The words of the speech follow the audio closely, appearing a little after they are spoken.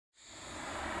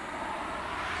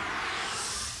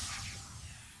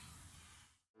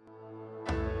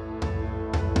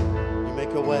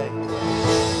a way.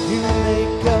 You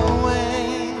make a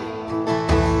way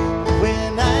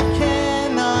when I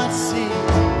cannot see.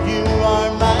 You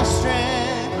are my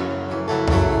strength,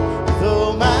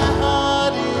 though my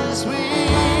heart is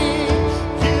weak.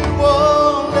 You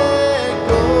won't let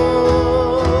go.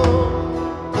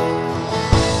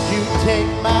 You take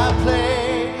my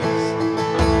place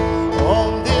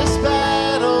on this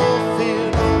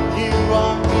battlefield. You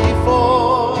are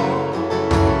before.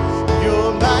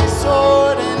 You're my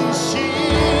sword and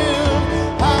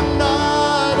shield. I'm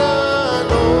not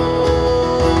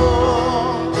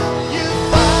alone. You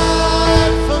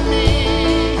fight for me.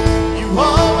 You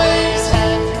always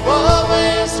have. You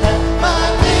always have. My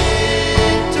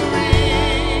victory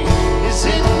is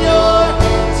in your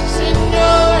hands. Is in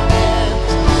your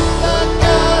hands. The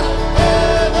God of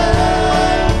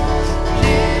heaven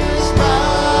is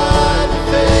my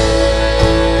defense.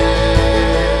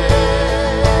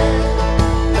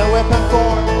 No weapon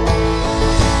formed,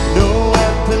 no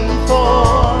weapon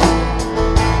formed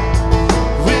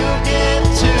will get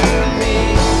to me.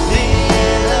 The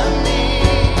enemy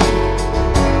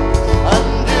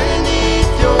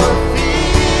underneath your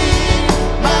feet,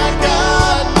 my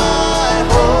God, my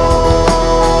hope.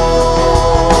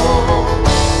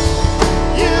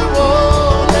 You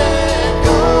won't let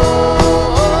go.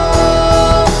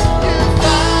 You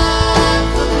fight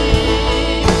for me.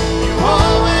 You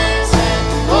always have.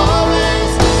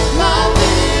 Always. My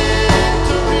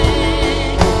victory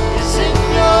is in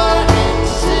your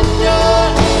hands. Is in your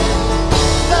hands.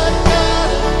 The God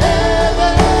of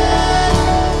heaven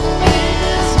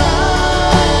is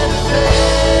my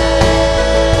defense.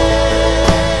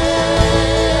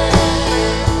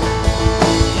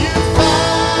 You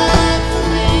fight for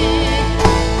me.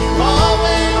 You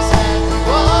always have. You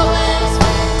always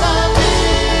have. My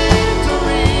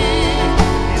victory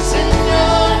is in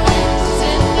your hands. Is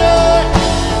in your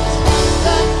hands.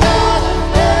 The God of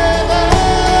heaven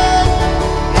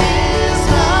is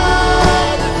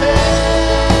my defense.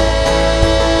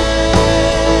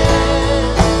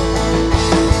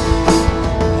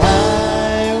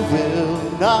 I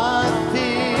will not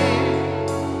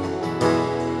fear,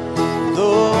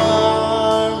 though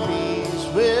armies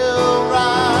will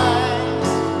rise.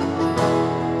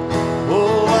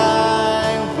 Oh,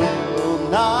 I will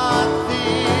not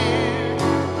fear,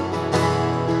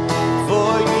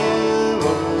 for you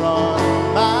are on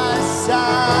my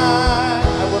side. I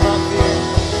will not fear.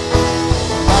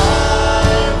 I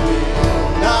will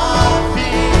not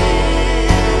fear,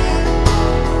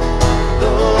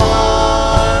 though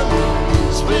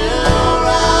armies will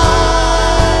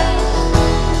rise.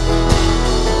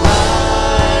 I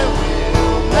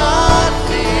will not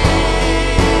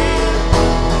fear,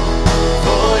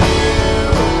 for you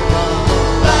are on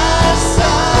my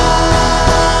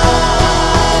side.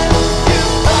 You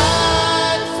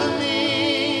fight for me.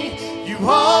 You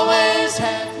always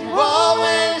have. You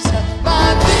always have. My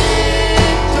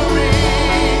victory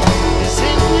is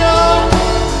in your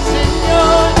hands. Is in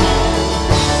your hands.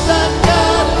 The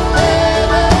God of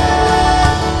heaven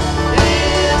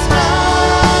is my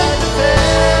defense.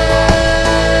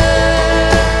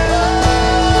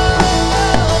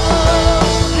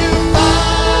 You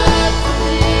fight for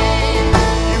me.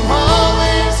 You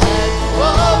always have. You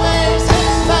always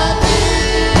have. My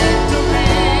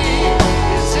victory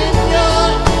is in your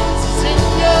hands. Is in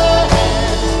your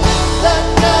hands. The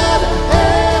God of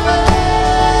heaven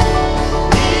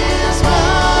is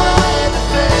my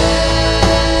defense.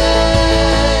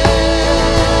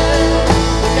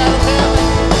 The God of heaven.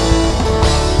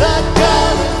 The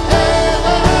God of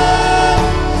heaven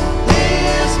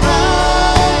is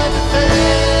my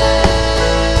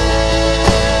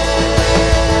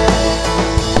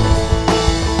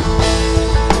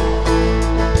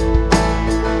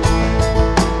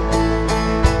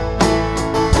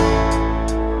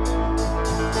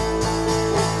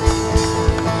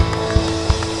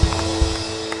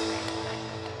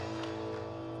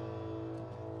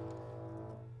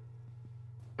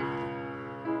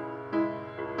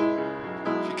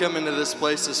If you come into this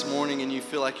place this morning and you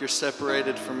feel like you're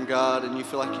separated from God and you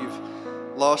feel like you've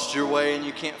lost your way and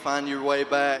you can't find your way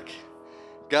back,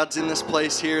 God's in this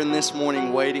place here and this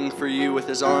morning waiting for you with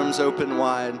his arms open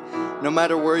wide. No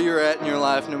matter where you're at in your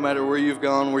life, no matter where you've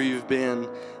gone, where you've been,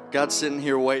 God's sitting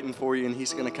here waiting for you and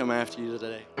he's going to come after you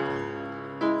today.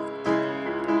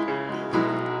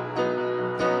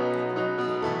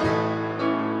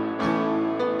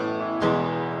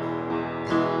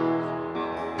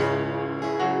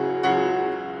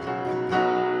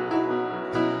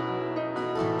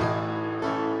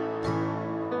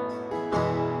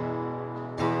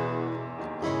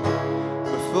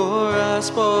 Before I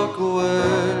spoke a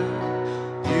word,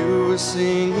 you were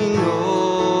singing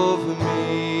over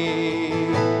me.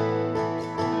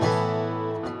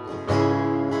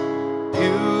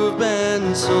 You've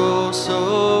been so,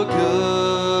 so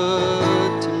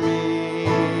good to me.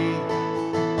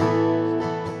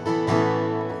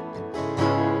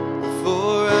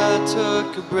 Before I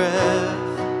took a breath,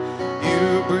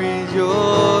 you breathed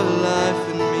your life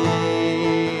in me.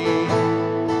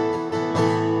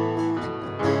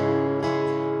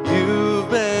 You've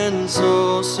been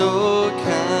so, so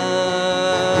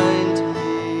kind to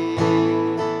me.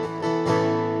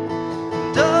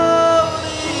 And oh,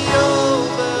 the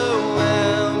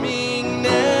overwhelming,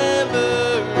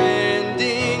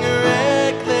 never-ending,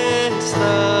 reckless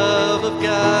love of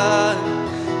God.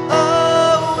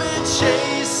 Oh, it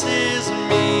chases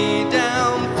me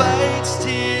down, fights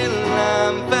till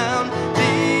I'm found,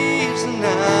 leaves the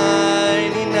 99.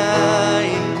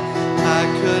 I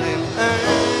couldn't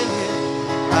earn it,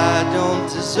 I don't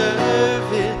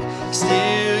deserve it,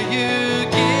 still you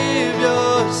give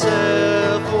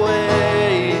yourself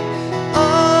away.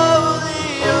 Oh,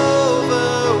 the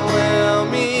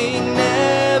overwhelming,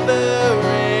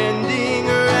 never-ending,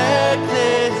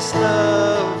 reckless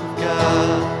love of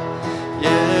God. Yeah.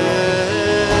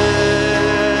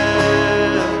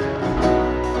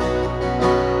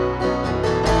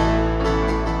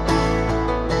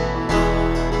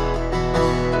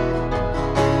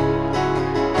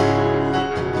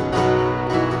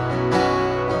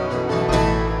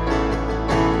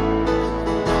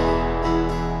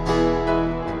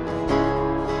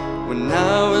 When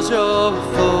I was your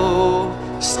foe,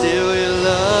 still your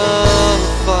love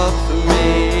fought for me.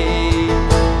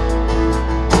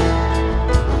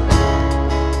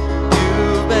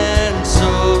 You've been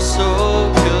so, so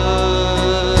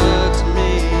good to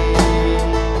me.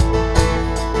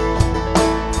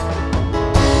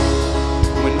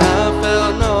 When I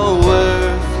felt no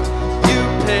worth, you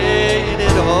paid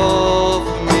it all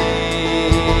for me.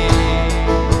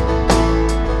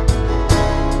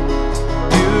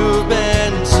 You've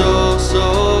been so, so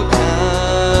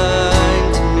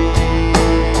kind to me.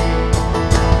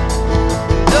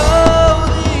 And oh,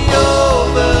 the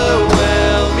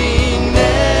overwhelming,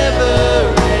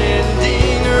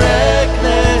 never-ending,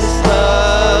 reckless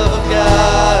love of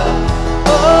God.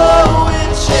 Oh,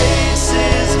 it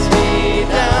chases me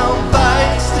down,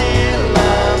 fights till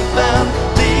I'm found,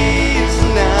 leaves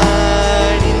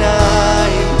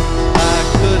 99. I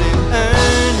couldn't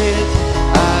earn it,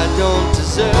 I don't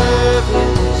deserve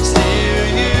it, still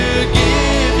you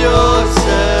give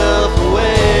yourself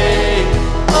away.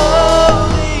 Oh,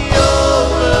 the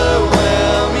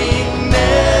overwhelming,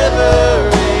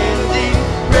 never-ending,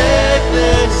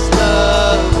 reckless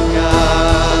love of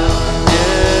God.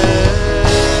 Yeah.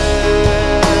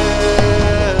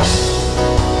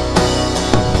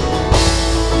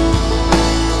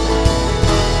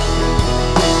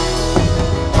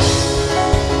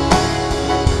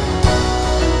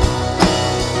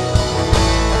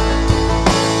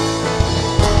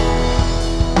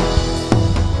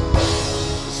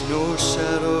 There's no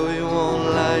shadow you won't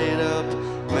light up,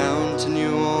 mountain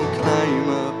you won't climb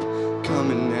up,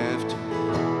 coming after me.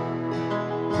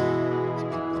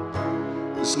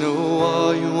 There's no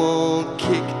wall you won't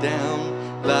kick down,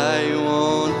 lie you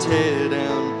won't tear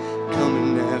down,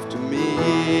 coming after me.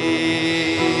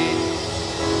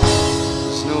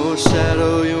 There's no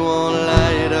shadow you won't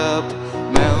light up,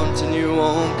 mountain you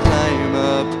won't climb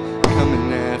up,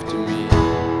 coming after me.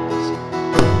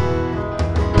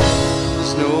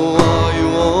 There's no wall you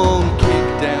won't kick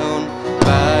down,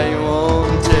 lie you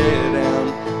won't tear down,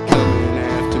 coming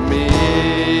after me.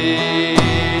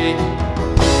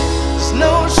 There's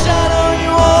no shadow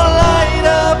you won't light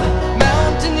up,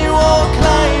 mountain you won't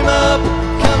climb up,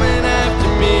 coming after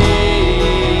me.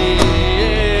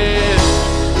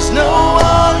 There's no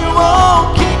wall you won't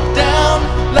kick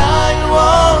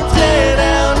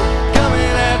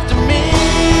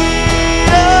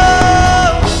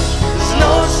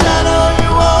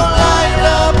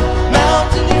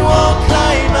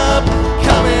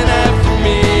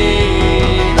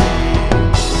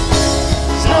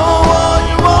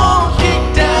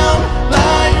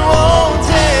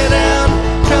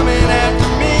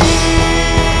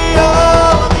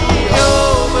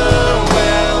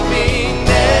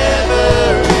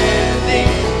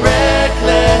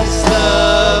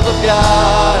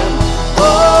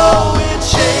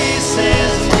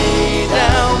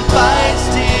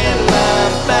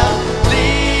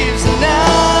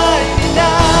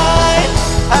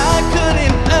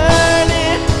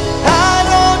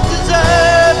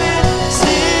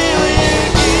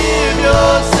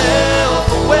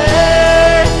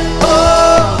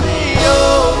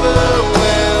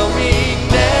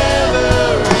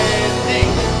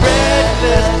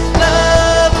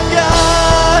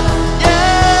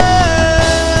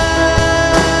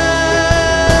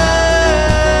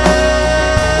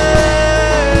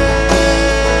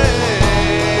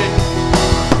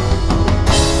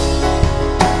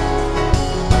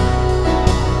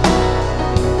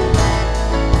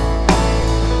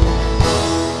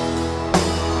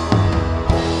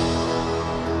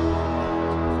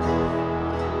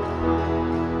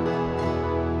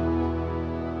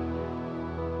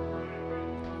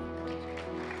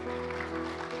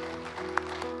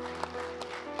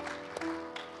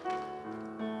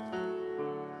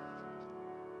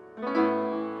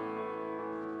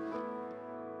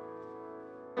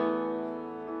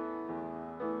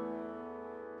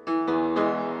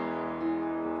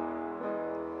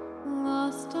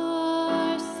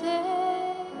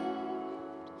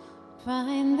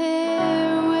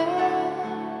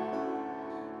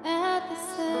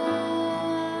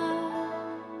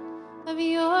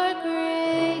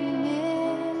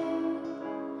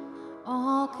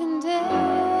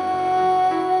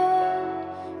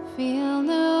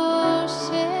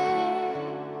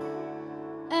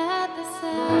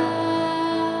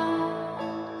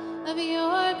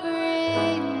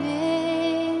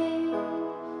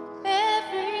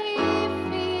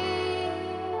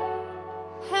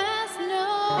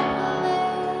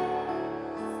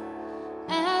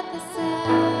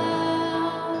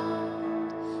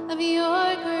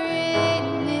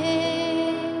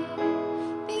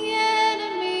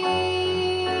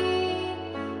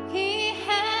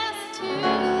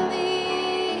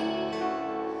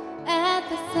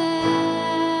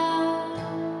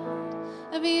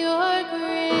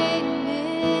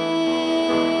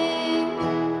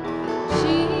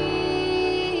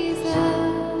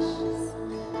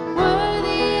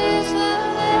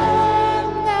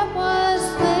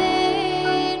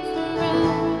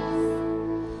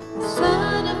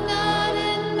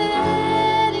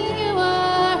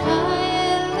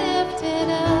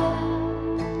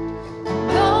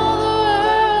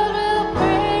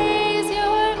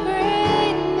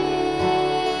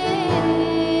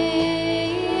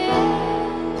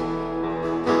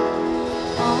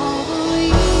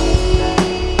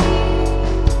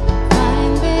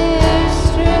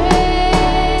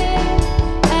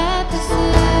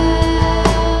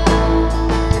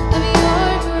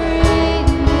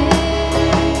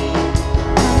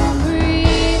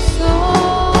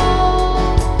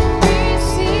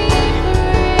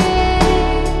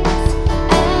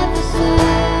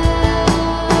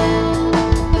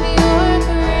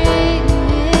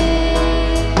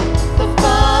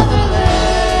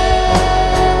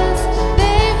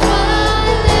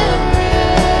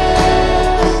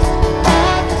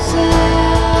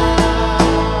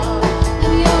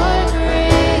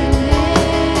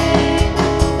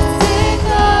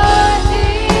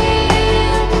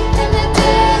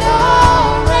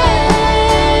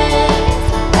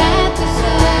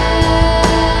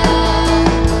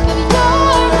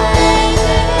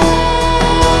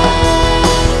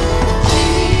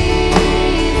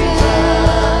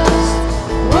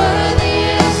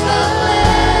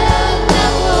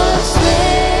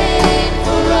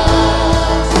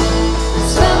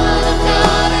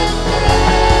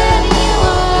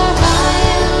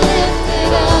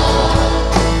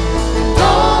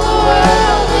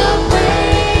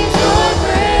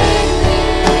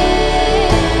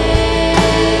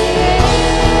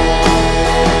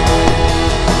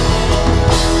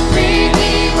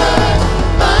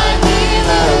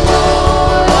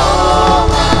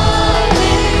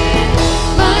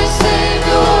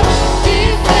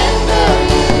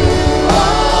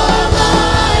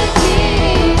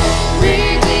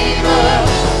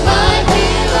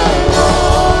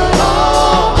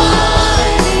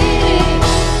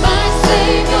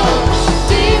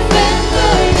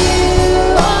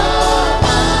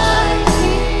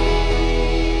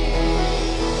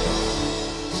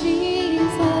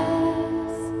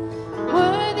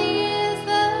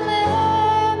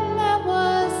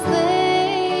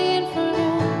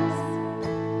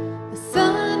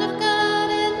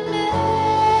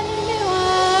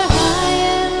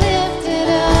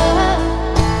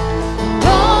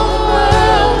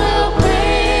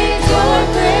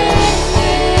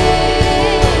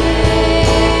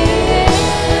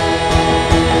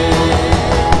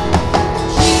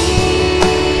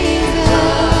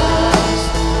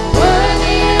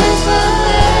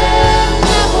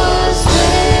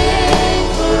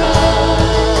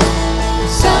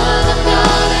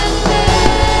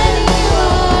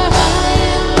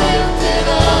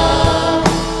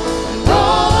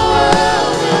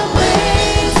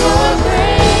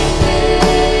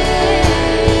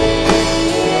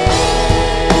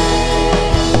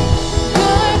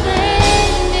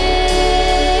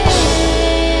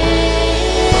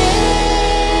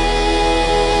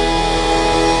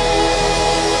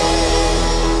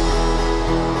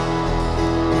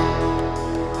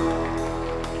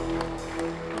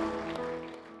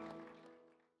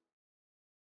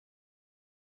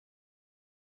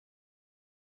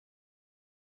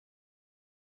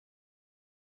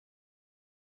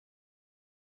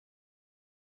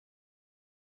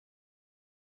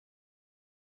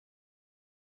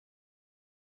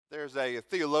There's a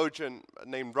theologian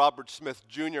named Robert Smith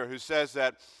Jr. who says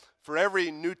that for every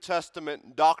New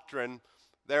Testament doctrine,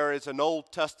 there is an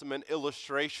Old Testament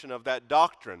illustration of that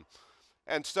doctrine.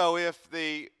 And so if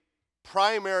the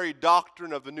primary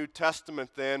doctrine of the New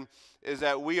Testament then is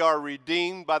that we are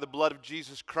redeemed by the blood of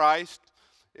Jesus Christ,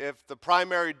 if the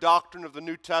primary doctrine of the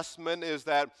New Testament is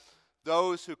that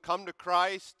those who come to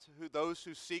Christ, those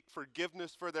who seek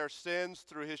forgiveness for their sins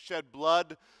through his shed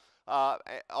blood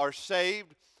are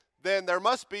saved, then there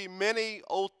must be many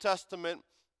Old Testament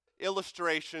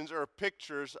illustrations or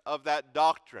pictures of that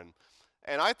doctrine.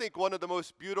 And I think one of the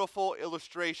most beautiful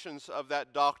illustrations of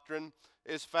that doctrine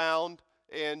is found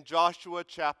in Joshua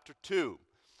chapter 2.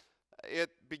 It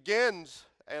begins,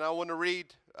 and I want to read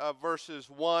verses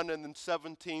 1 and then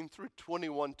 17 through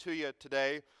 21 to you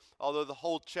today, although the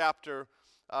whole chapter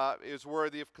is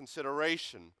worthy of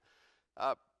consideration.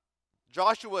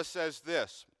 Joshua says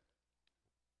this,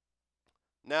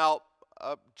 Now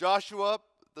Joshua,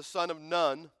 the son of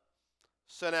Nun,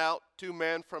 sent out 2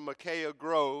 men from Micaiah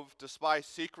Grove to spy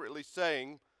secretly,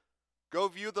 saying, Go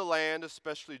view the land,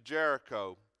 especially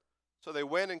Jericho. So they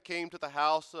went and came to the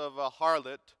house of a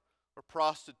harlot or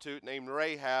prostitute named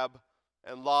Rahab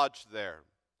and lodged there.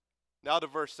 Now to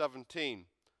verse 17.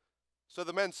 So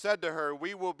the men said to her,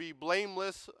 We will be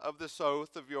blameless of this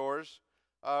oath of yours,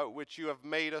 which you have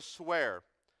made us swear,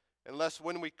 unless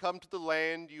when we come to the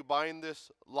land you bind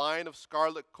this line of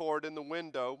scarlet cord in the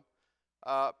window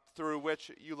through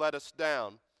which you let us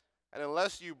down. And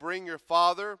unless you bring your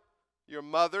father, your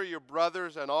mother, your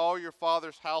brothers, and all your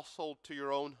father's household to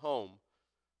your own home.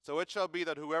 So it shall be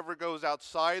that whoever goes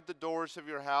outside the doors of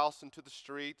your house into the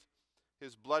street,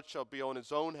 his blood shall be on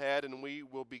his own head, and we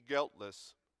will be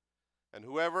guiltless. And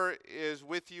whoever is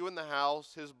with you in the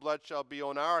house, his blood shall be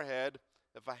on our head,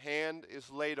 if a hand is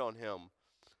laid on him.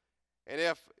 And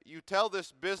if you tell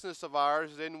this business of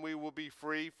ours, then we will be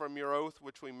free from your oath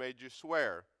which we made you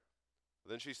swear.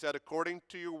 Then she said, According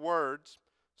to your words,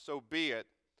 so be it.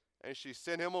 And she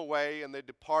sent him away, and they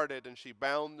departed, and she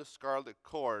bound the scarlet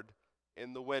cord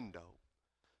in the window.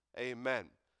 Amen.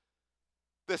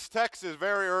 This text is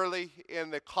very early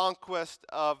in the conquest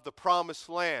of the Promised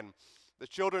Land. The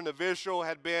children of Israel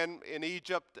had been in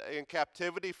Egypt in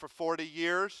captivity for 40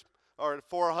 years, or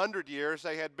 400 years.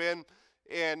 They had been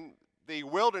in the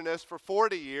wilderness for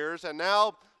 40 years, and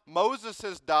now Moses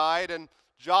has died, and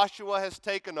Joshua has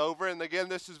taken over. And again,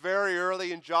 this is very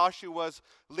early in Joshua's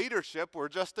leadership. We're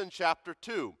just in chapter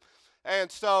 2.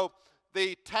 And so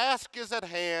the task is at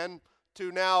hand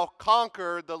to now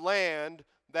conquer the land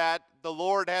that the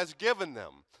Lord has given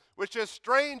them, which is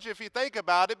strange if you think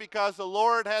about it, because the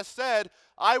Lord has said,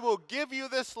 I will give you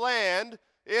this land.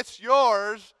 It's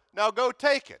yours. Now go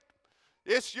take it.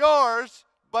 It's yours,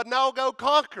 but now go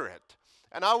conquer it.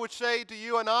 And I would say to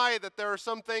you and I that there are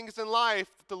some things in life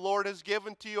that the Lord has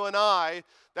given to you and I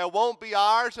that won't be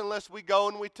ours unless we go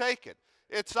and we take it.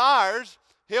 It's ours.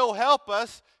 He'll help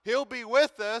us. He'll be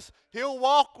with us. He'll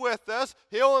walk with us.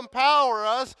 He'll empower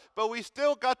us. But we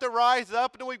still got to rise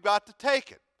up and we've got to take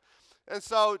it. And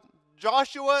so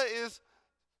Joshua is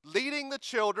leading the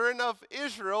children of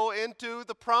Israel into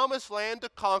the Promised Land to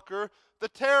conquer the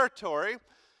territory.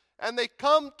 And they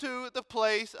come to the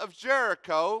place of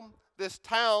Jericho, this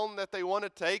town that they want to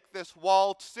take, this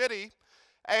walled city.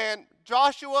 And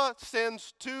Joshua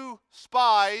sends 2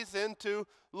 spies in to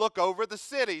look over the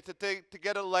city to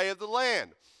get a lay of the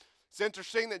land. It's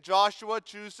interesting that Joshua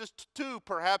chooses 2.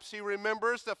 Perhaps he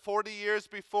remembers that 40 years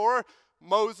before,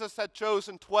 Moses had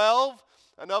chosen 12.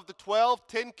 And of the 12,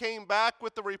 10 came back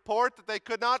with the report that they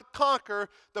could not conquer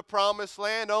the Promised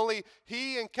Land. Only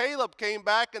he and Caleb came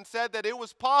back and said that it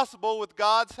was possible with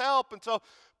God's help. And so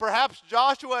perhaps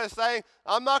Joshua is saying,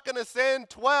 I'm not going to send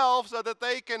 12 so that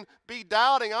they can be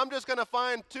doubting. I'm just going to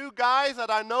find 2 guys that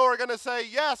I know are going to say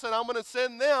yes, and I'm going to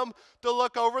send them to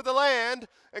look over the land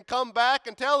and come back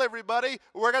and tell everybody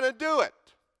we're going to do it.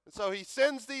 And so he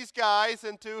sends these guys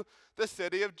into the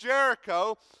city of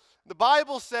Jericho. The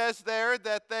Bible says there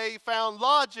that they found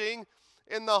lodging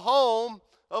in the home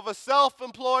of a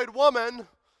self-employed woman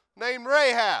named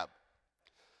Rahab.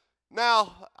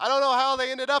 Now, I don't know how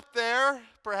they ended up there.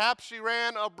 Perhaps she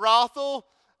ran a brothel,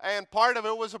 and part of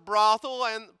it was a brothel,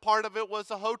 and part of it was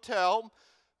a hotel.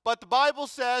 But the Bible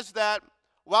says that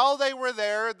while they were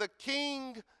there, the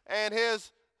king and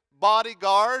his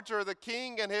bodyguards, or the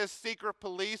king and his secret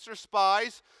police or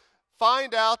spies,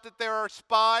 find out that there are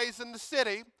spies in the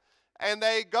city. And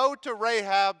they go to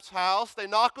Rahab's house, they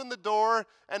knock on the door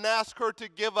and ask her to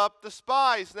give up the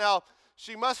spies. Now,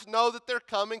 she must know that they're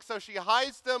coming, so she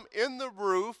hides them in the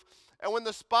roof. And when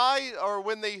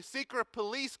the secret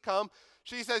police come,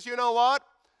 she says, you know what?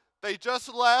 They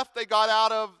just left. They got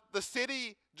out of the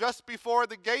city just before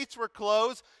the gates were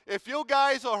closed. If you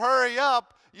guys will hurry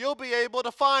up, you'll be able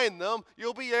to find them.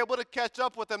 You'll be able to catch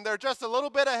up with them. They're just a little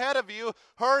bit ahead of you.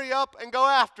 Hurry up and go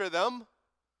after them.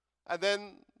 And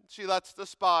then she lets the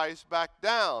spies back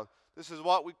down. This is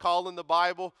what we call in the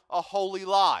Bible a holy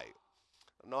lie.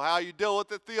 I don't know how you deal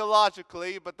with it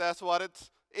theologically, but that's what it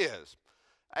is.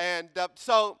 And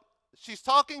so she's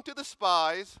talking to the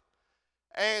spies,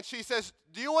 and she says,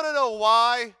 do you want to know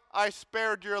why I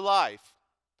spared your life?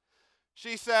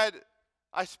 She said,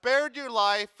 I spared your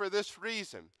life for this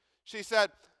reason. She said,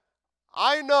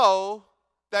 I know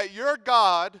that your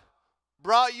God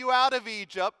brought you out of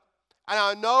Egypt, and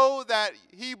I know that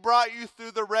he brought you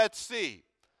through the Red Sea.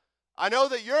 I know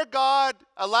that your God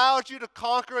allowed you to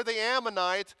conquer the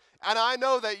Ammonites, and I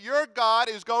know that your God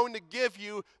is going to give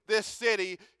you this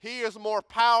city. He is more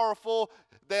powerful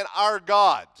than our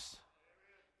gods.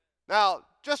 Now,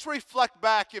 just reflect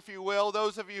back, if you will,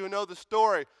 those of you who know the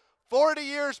story. 40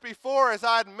 years before, as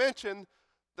I had mentioned,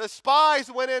 the spies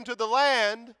went into the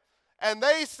land, and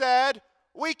they said,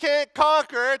 we can't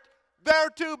conquer it. They're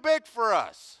too big for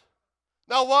us.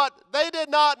 Now, what they did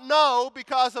not know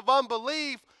because of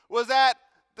unbelief was that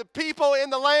the people in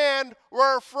the land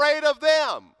were afraid of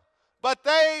them. But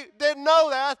they didn't know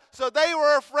that, so they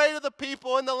were afraid of the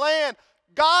people in the land.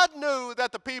 God knew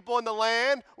that the people in the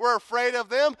land were afraid of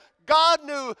them. God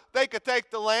knew they could take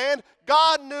the land.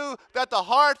 God knew that the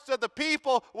hearts of the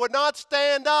people would not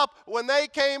stand up when they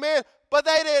came in, but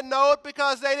they didn't know it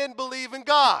because they didn't believe in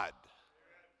God.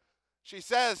 She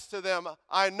says to them,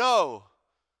 I know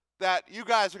that you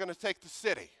guys are going to take the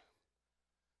city.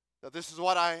 Now, this is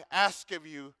what I ask of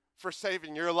you for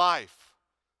saving your life.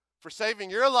 For saving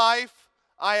your life,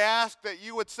 I ask that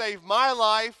you would save my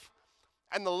life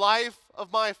and the life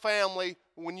of my family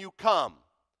when you come.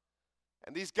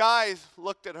 And these guys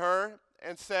looked at her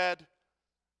and said,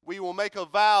 we will make a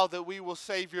vow that we will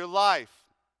save your life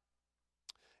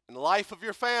and the life of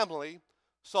your family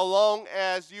so long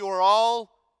as you are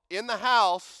all in the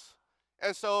house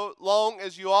and so long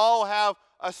as you all have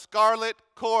a scarlet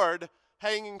cord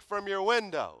hanging from your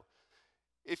window.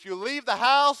 If you leave the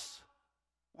house,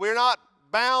 we're not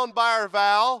bound by our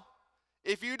vow.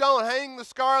 If you don't hang the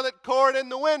scarlet cord in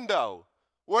the window,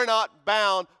 we're not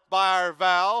bound by our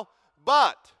vow.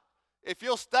 But if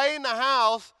you'll stay in the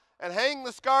house and hang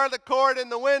the scarlet cord in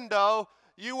the window,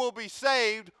 you will be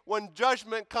saved when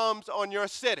judgment comes on your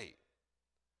city.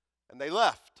 And they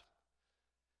left.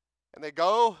 And they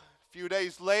go. A few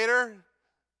days later,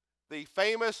 the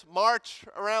famous march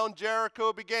around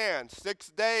Jericho began. 6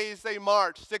 days they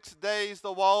marched. 6 days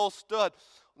the walls stood.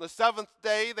 On the 7th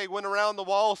day, they went around the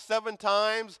wall 7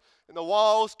 times, and the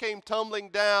walls came tumbling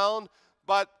down.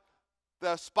 But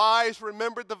the spies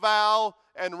remembered the vow,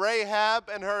 and Rahab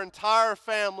and her entire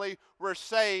family were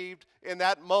saved in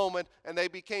that moment, and they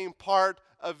became part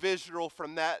of Israel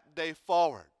from that day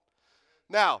forward.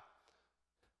 Now,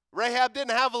 Rahab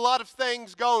didn't have a lot of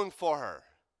things going for her.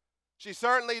 She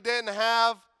certainly didn't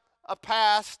have a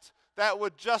past that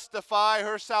would justify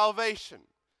her salvation.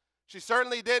 She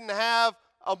certainly didn't have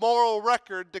a moral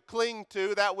record to cling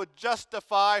to that would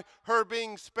justify her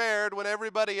being spared when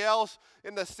everybody else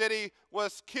in the city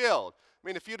was killed. I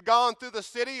mean, if you'd gone through the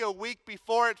city a week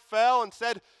before it fell and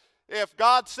said, if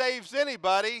God saves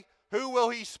anybody, who will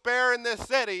he spare in this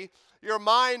city? Your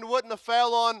mind wouldn't have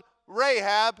fell on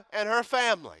Rahab and her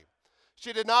family.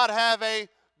 She did not have a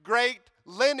great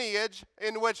lineage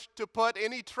in which to put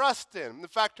any trust in. In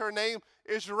fact, her name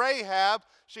is Rahab.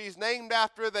 She's named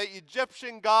after the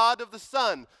Egyptian god of the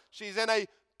sun. She's in a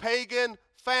pagan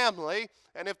family,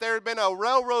 and if there had been a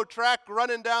railroad track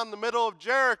running down the middle of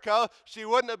Jericho, she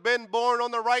wouldn't have been born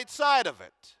on the right side of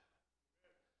it.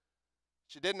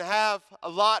 She didn't have a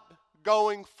lot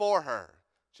going for her.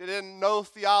 She didn't know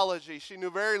theology. She knew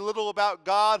very little about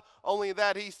God, only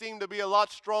that he seemed to be a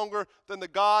lot stronger than the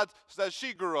gods that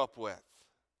she grew up with.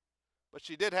 But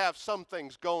she did have some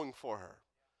things going for her.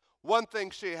 One thing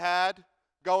she had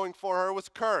going for her was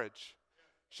courage.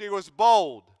 She was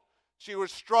bold. She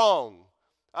was strong.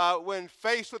 When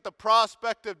faced with the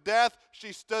prospect of death,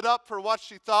 she stood up for what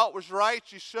she thought was right.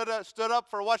 She stood up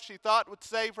for what she thought would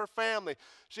save her family.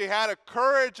 She had a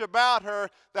courage about her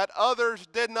that others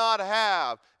did not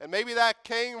have. And maybe that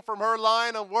came from her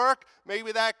line of work.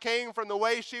 Maybe that came from the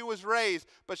way she was raised.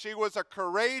 But she was a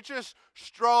courageous,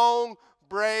 strong,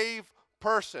 brave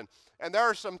person. And there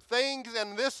are some things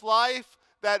in this life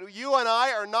that you and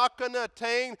I are not going to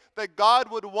attain that God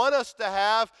would want us to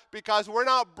have because we're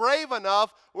not brave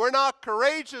enough, we're not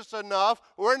courageous enough,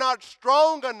 we're not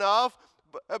strong enough,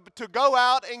 to go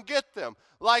out and get them.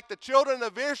 Like the children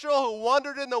of Israel who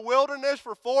wandered in the wilderness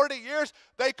for 40 years,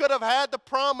 they could have had the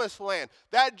promised land.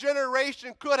 That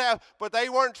generation could have, but they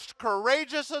weren't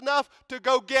courageous enough to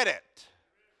go get it.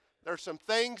 There's some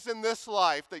things in this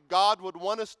life that God would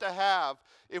want us to have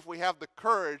if we have the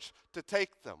courage to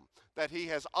take them, that He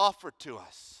has offered to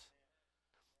us.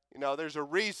 You know, there's a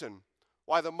reason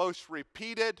why the most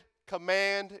repeated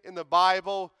command in the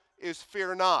Bible is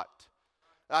fear not.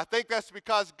 And I think that's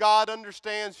because God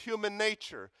understands human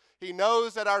nature. He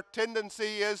knows that our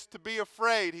tendency is to be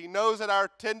afraid. He knows that our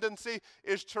tendency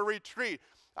is to retreat.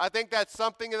 I think that's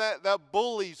something that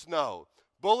bullies know.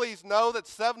 Bullies know that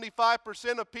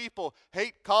 75% of people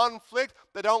hate conflict.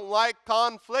 They don't like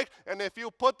conflict. And if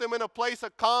you put them in a place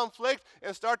of conflict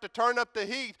and start to turn up the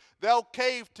heat, they'll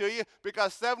cave to you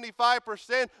because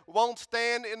 75% won't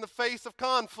stand in the face of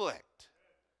conflict.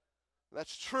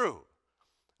 That's true.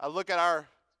 I look at our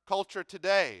culture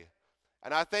today,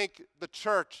 and I think the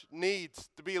church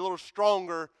needs to be a little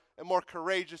stronger and more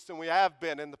courageous than we have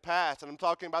been in the past. And I'm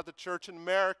talking about the church in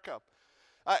America.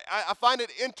 I find it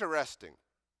interesting.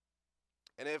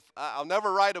 And if I'll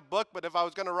never write a book, but if I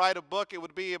was going to write a book, it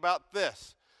would be about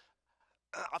this.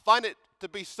 I find it to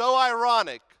be so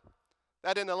ironic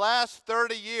that in the last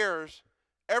 30 years,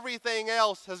 everything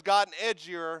else has gotten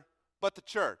edgier but the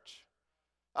church.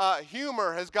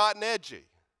 Humor has gotten edgy.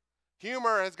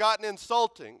 Humor has gotten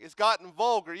insulting. It's gotten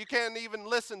vulgar. You can't even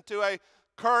listen to a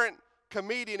current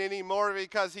comedian anymore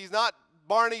because he's not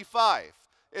Barney Fife.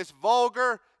 It's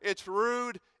vulgar, it's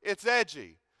rude, it's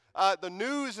edgy. The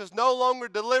news is no longer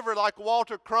delivered like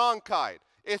Walter Cronkite.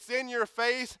 It's in your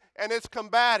face and it's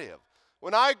combative.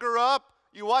 When I grew up,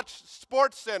 you watch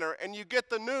Sports Center and you get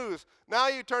the news. Now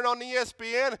you turn on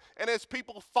ESPN and it's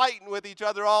people fighting with each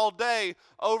other all day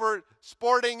over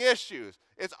sporting issues.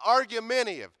 It's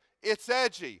argumentative. It's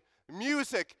edgy.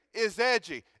 Music is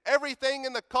edgy. Everything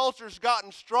in the culture's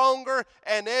gotten stronger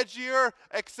and edgier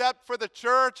except for the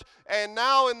church. And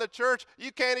now in the church,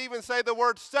 you can't even say the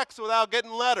word sex without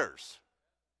getting letters.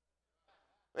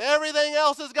 Everything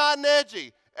else has gotten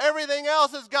edgy. Everything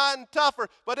else has gotten tougher.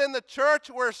 But in the church,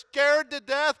 we're scared to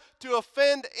death to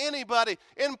offend anybody.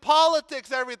 In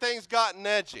politics, everything's gotten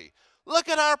edgy. Look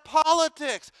at our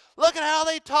politics. Look at how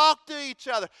they talk to each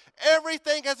other.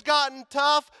 Everything has gotten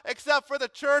tough except for the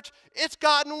church. It's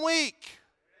gotten weak.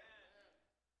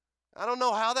 I don't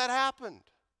know how that happened.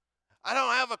 I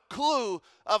don't have a clue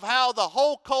of how the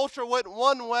whole culture went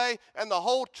one way and the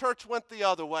whole church went the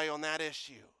other way on that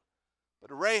issue.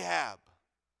 But Rahab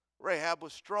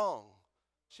was strong.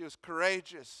 She was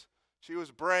courageous. She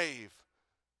was brave.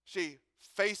 She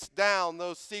faced down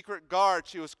those secret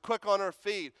guards. She was quick on her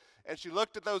feet. And she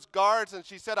looked at those guards and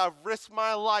she said, I've risked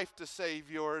my life to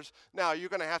save yours. Now you're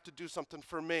going to have to do something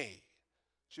for me.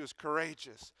 She was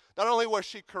courageous. Not only was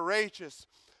she courageous,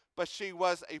 but she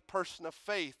was a person of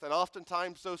faith. And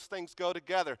oftentimes those things go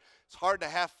together. It's hard to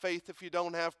have faith if you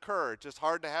don't have courage. It's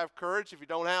hard to have courage if you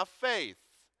don't have faith.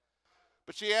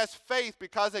 But she has faith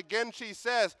because, again, she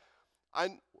says,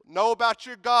 I know about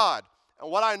your God. And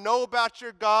what I know about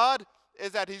your God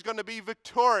is that He's going to be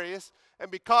victorious. And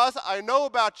because I know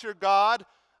about your God,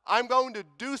 I'm going to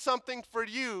do something for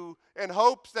you in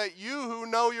hopes that you who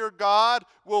know your God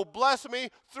will bless me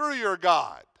through your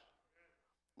God.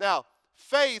 Now,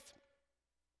 faith,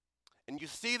 and you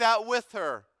see that with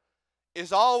her,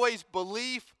 is always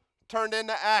belief turned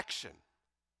into action.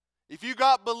 If you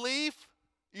got belief,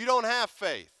 you don't have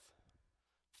faith.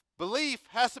 Belief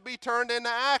has to be turned into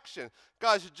action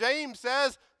because James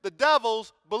says the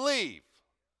devils believe,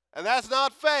 and that's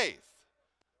not faith.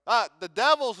 The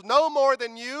devils know more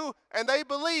than you, and they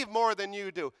believe more than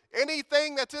you do.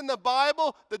 Anything that's in the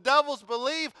Bible, the devils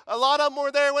believe. A lot of them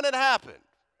were there when it happened.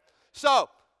 So,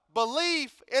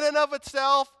 belief in and of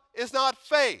itself is not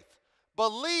faith.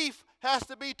 Belief has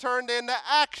to be turned into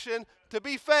action to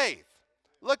be faith.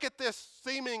 Look at this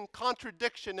seeming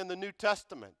contradiction in the New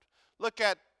Testament. Look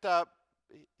at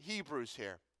Hebrews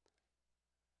here.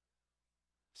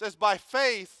 It says, by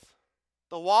faith,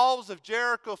 the walls of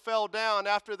Jericho fell down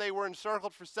after they were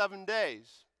encircled for 7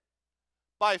 days.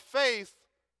 By faith,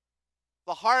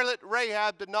 the harlot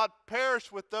Rahab did not perish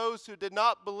with those who did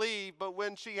not believe, but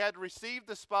when she had received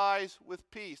the spies with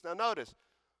peace. Now notice,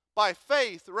 by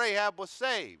faith Rahab was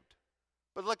saved.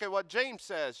 But look at what James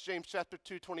says, James chapter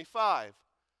 2:25.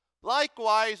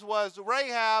 Likewise was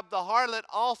Rahab the harlot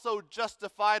also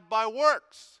justified by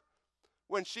works,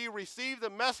 when she received the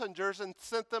messengers and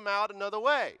sent them out another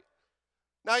way.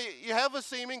 Now you have a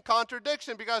seeming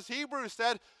contradiction because Hebrews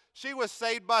said she was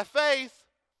saved by faith.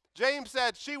 James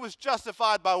said she was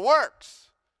justified by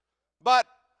works. But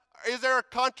Is there a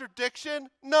contradiction?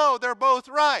 No, they're both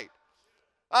right.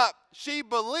 She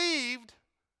believed,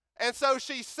 and so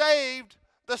she saved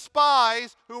the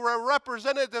spies who were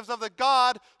representatives of the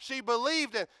God she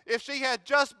believed in. If she had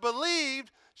just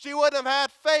believed, she wouldn't have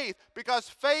had faith, because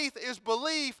faith is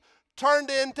belief turned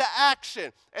into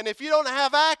action. And if you don't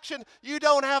have action, you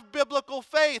don't have biblical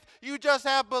faith. You just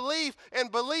have belief,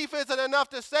 and belief isn't enough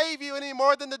to save you any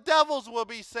more than the devils will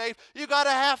be saved. You got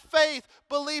to have faith.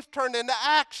 Belief turned into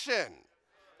action.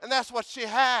 And that's what she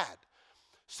had.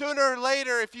 Sooner or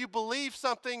later, if you believe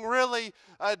something really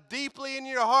deeply in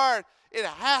your heart, it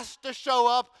has to show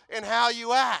up in how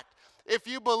you act. If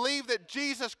you believe that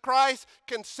Jesus Christ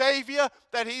can save you,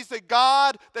 that He's the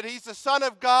God, that He's the Son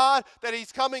of God, that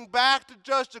He's coming back to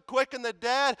judge the quick and the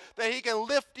dead, that He can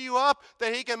lift you up,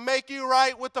 that He can make you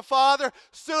right with the Father,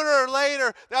 sooner or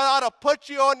later, that ought to put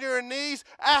you on your knees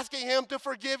asking Him to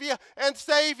forgive you and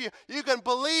save you. You can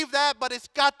believe that, but it's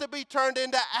got to be turned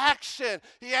into action.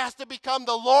 He has to become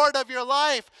the Lord of your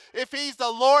life. If He's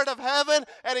the Lord of heaven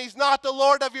and He's not the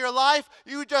Lord of your life,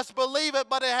 you just believe it,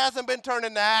 but it hasn't been turned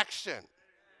into action.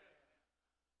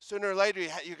 Sooner or later,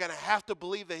 you're going to have to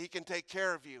believe that He can take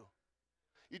care of you.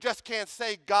 You just can't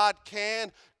say God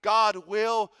can, God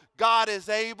will, God is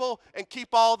able, and keep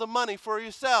all the money for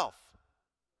yourself.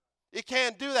 You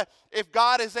can't do that. If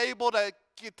God is able to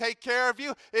take care of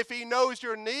you, if He knows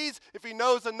your needs, if He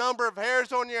knows the number of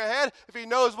hairs on your head, if He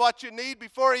knows what you need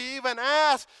before He even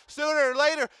asks, sooner or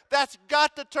later, that's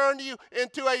got to turn you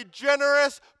into a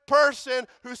generous person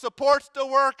who supports the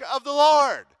work of the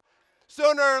Lord.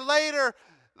 Sooner or later,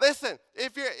 listen,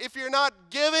 if you're not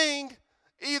giving,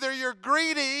 either you're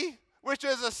greedy, which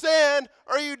is a sin,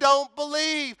 or you don't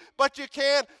believe. But you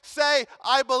can't say,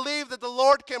 I believe that the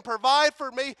Lord can provide for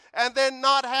me, and then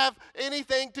not have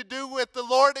anything to do with the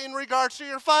Lord in regards to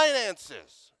your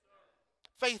finances.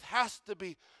 Faith has to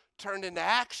be turned into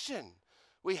action.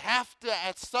 We have to,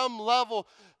 at some level,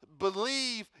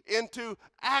 believe into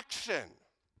action.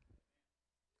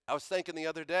 I was thinking the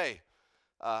other day,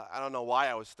 I don't know why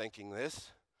I was thinking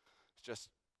this. It's just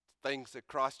things that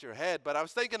crossed your head. But I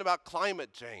was thinking about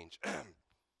climate change.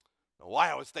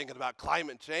 Why I was thinking about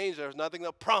climate change, there was nothing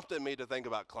that prompted me to think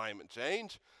about climate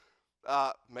change.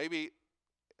 Maybe,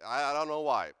 I don't know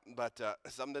why, but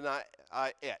something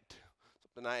I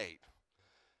ate.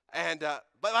 And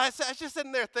but I was just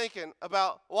sitting there thinking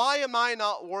about, why am I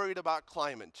not worried about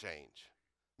climate change?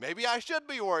 Maybe I should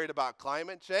be worried about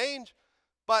climate change,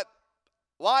 but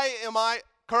why am I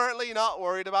currently not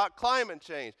worried about climate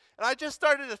change? And I just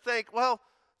started to think, well,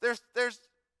 there's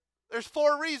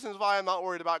 4 reasons why I'm not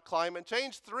worried about climate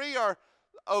change. 3 are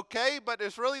okay, but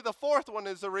it's really the 4th one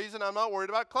is the reason I'm not worried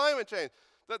about climate change.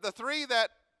 The 3 that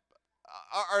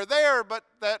are there but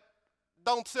that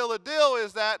don't seal the deal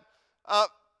is that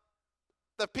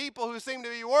the people who seem to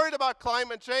be worried about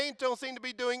climate change don't seem to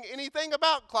be doing anything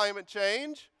about climate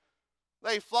change.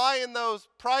 They fly in those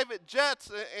private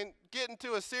jets and get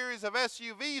into a series of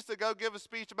SUVs to go give a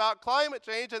speech about climate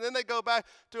change, and then they go back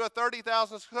to a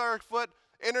 30,000 square foot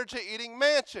energy-eating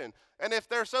mansion. And if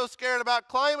they're so scared about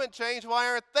climate change, why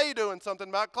aren't they doing something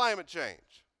about climate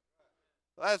change?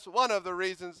 That's one of the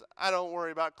reasons I don't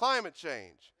worry about climate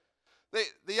change.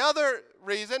 The other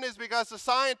reason is because the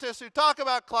scientists who talk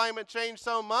about climate change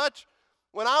so much,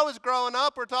 when I was growing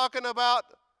up, we're talking about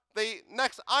the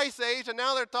next ice age, and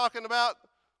now they're talking about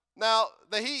now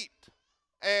the heat,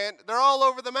 and they're all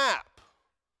over the map.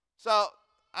 So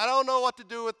I don't know what to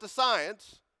do with the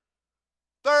science.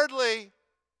 Thirdly,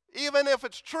 even if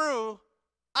it's true,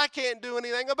 I can't do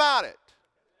anything about it.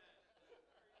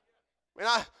 I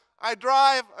mean, I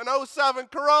drive an '07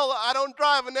 Corolla. I don't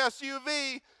drive an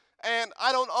SUV, and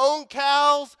I don't own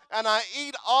cows, and I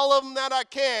eat all of them that I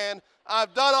can.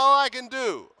 I've done all I can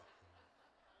do.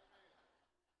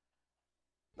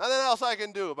 Nothing else I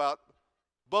can do about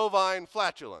bovine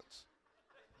flatulence.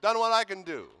 Done what I can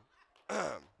do.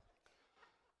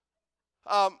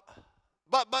 But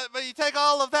you take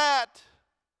all of that,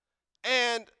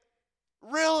 and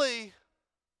really,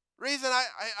 reason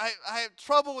I have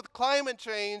trouble with climate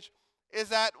change is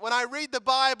that when I read the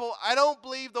Bible, I don't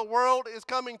believe the world is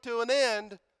coming to an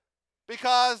end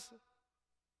because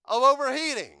of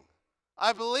overheating.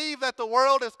 I believe that the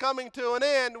world is coming to an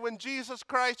end when Jesus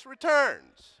Christ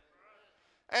returns.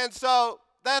 And so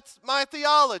that's my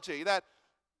theology, that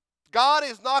God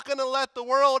is not going to let the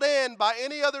world end by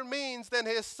any other means than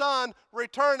His Son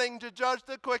returning to judge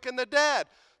the quick and the dead.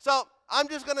 So I'm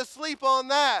just going to sleep on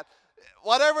that.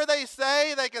 Whatever they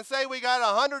say, they can say we got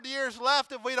 100 years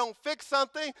left if we don't fix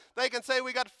something. They can say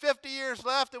we got 50 years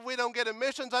left if we don't get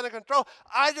emissions under control.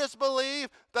 I just believe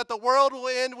that the world will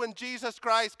end when Jesus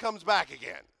Christ comes back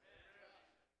again.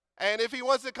 And if he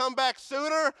wants to come back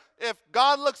sooner, if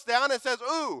God looks down and says,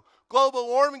 ooh, global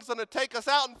warming's going to take us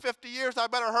out in 50 years, I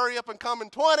better hurry up and come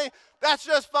in 20, that's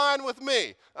just fine with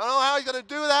me. I don't know how he's going to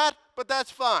do that, but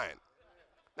that's fine.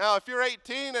 Now, if you're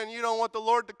 18 and you don't want the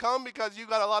Lord to come because you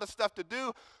got a lot of stuff to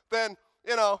do, then,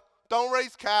 don't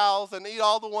raise cows and eat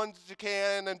all the ones that you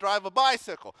can and drive a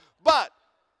bicycle. But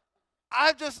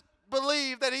I just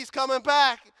believe that he's coming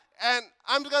back, and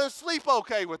I'm going to sleep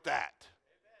okay with that.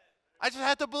 I just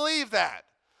have to believe that.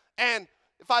 And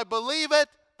if I believe it,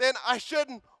 then I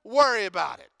shouldn't worry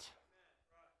about it.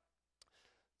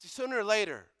 See, sooner or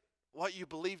later, what you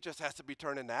believe just has to be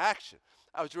turned into action.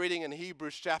 I was reading in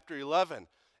Hebrews chapter 11,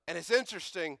 and it's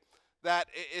interesting that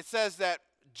it says that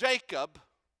Jacob,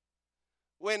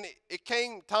 when it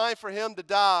came time for him to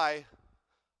die,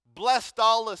 blessed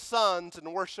all his sons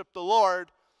and worshiped the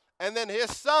Lord. And then his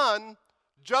son,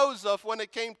 Joseph, when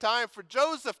it came time for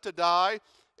Joseph to die,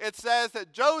 it says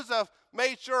that Joseph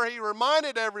made sure he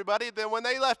reminded everybody that when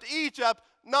they left Egypt,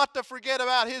 not to forget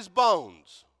about his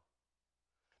bones.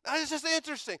 Now, it's just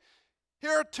interesting.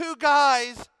 Here are two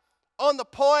guys on the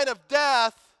point of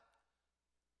death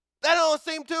that don't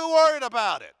seem too worried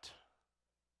about it.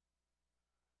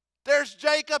 There's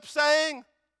Jacob saying,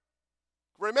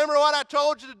 remember what I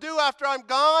told you to do after I'm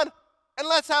gone? And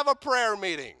let's have a prayer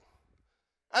meeting.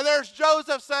 And there's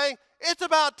Joseph saying, it's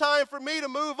about time for me to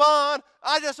move on.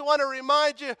 I just want to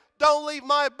remind you, don't leave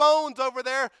my bones over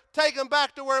there. Take them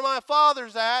back to where my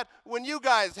father's at. When you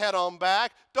guys head on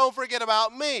back, don't forget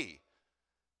about me.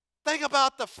 Think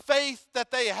about the faith that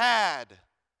they had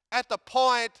at the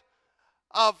point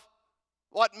of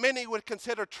what many would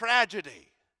consider tragedy.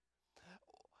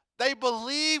 They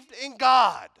believed in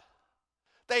God.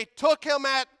 They took him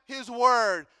at his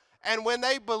word. And when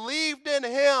they believed in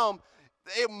him,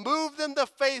 it moved them to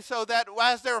faith so that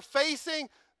as they're facing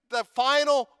the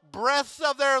final breaths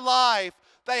of their life,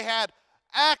 they had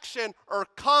action or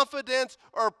confidence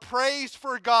or praise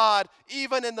for God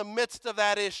even in the midst of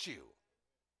that issue.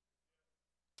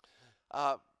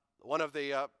 One of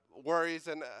the worries,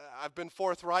 and I've been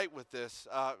forthright with this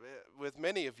with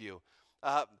many of you,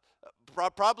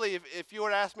 probably if you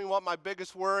were to ask me what my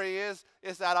biggest worry is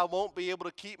that I won't be able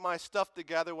to keep my stuff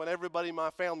together when everybody in my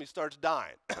family starts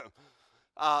dying.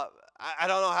 I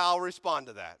don't know how I'll respond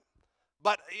to that.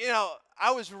 But,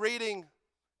 I was reading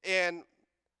in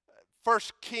 1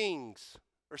 Kings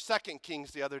or 2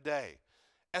 Kings the other day,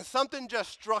 and something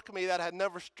just struck me that had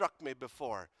never struck me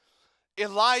before.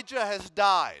 Elijah has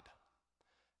died,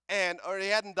 or he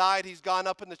hadn't died, he's gone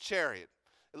up in the chariot.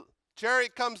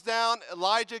 Chariot comes down,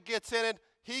 Elijah gets in it,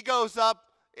 he goes up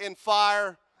in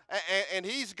fire, and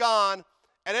he's gone,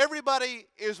 and everybody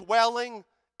is wailing,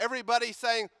 everybody's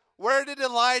saying, where did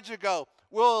Elijah go?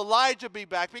 Will Elijah be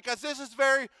back? Because this is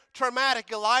very traumatic.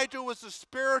 Elijah was the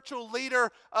spiritual leader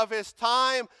of his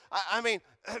time. I mean,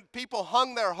 people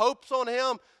hung their hopes on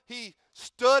him. He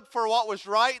stood for what was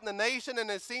right in the nation,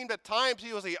 and it seemed at times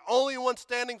he was the only one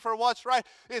standing for what's right.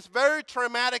 It's very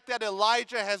traumatic that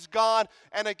Elijah has gone,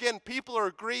 and again, people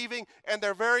are grieving, and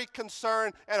they're very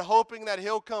concerned and hoping that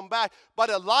he'll come back. But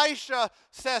Elisha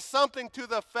says something to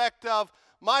the effect of,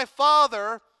 my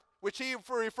father, which he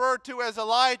referred to as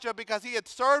Elijah because he had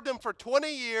served him for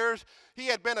 20 years. He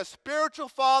had been a spiritual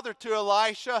father to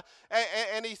Elisha,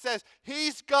 and he says,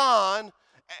 he's gone,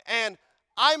 and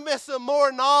I miss him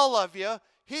more than all of you.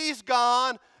 He's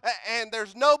gone, and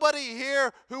there's nobody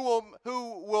here who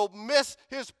will miss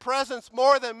his presence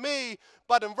more than me.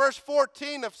 But in verse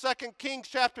 14 of 2 Kings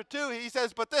chapter 2, he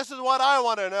says, but this is what I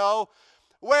want to know.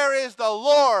 Where is the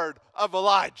Lord of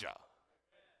Elijah?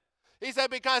 He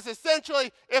said, because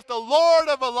essentially, if the Lord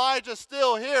of Elijah is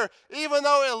still here, even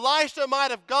though Elisha might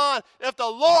have gone, if the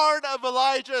Lord of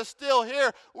Elijah is still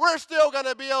here, we're still going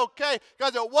to be okay.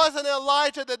 Because it wasn't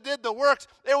Elijah that did the works.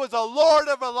 It was the Lord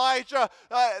of Elijah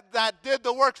that did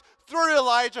the works through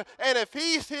Elijah. And if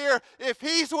he's here, if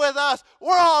he's with us,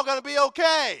 we're all going to be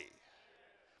okay.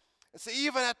 And see,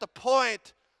 even at the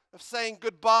point of saying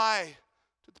goodbye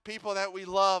to the people that we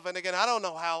love. And again, I don't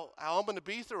know how I'm going to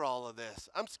be through all of this.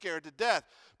 I'm scared to death.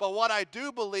 But what I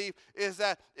do believe is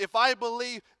that if I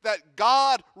believe that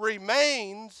God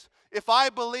remains, if I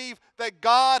believe that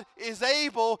God is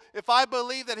able, if I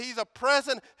believe that he's a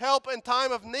present help in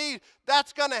time of need,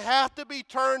 that's going to have to be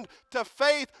turned to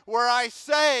faith where I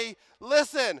say,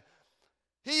 listen,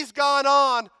 he's gone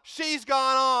on, she's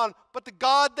gone on, but the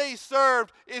God they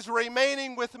served is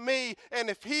remaining with me. And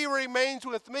if he remains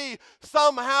with me,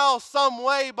 somehow, some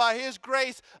way, by his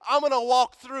grace, I'm going to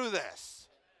walk through this.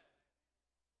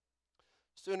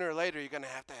 Sooner or later, you're going to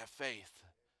have faith.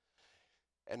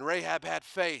 And Rahab had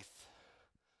faith.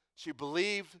 She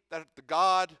believed that the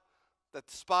God that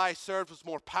the spy served was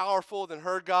more powerful than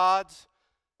her gods.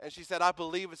 And she said, I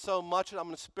believe it so much that I'm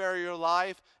going to spare your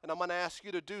life, and I'm going to ask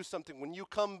you to do something. When you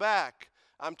come back,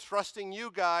 I'm trusting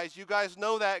you guys. You guys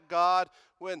know that God.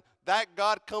 When that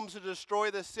God comes to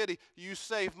destroy the city, you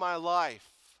save my life.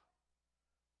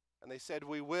 And they said,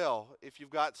 we will, if you've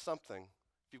got something.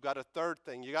 If you've got a third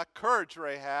thing. You got courage,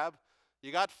 Rahab.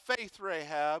 You got faith,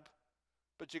 Rahab.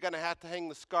 But you're going to have to hang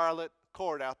the scarlet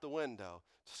cord out the window.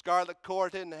 The scarlet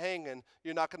cord isn't hanging.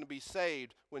 You're not going to be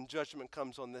saved when judgment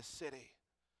comes on this city.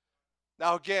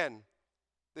 Now again,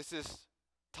 this is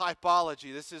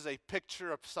typology. This is a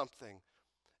picture of something.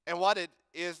 And what it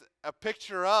is a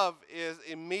picture of is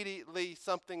immediately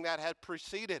something that had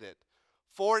preceded it.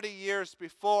 40 years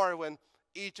before, when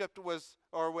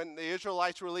when the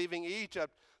Israelites were leaving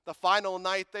Egypt, the final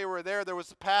night they were there was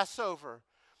the Passover.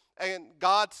 And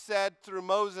God said through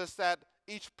Moses that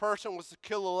each person was to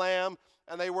kill a lamb,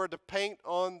 and they were to paint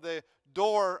on the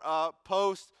door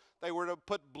post. They were to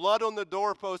put blood on the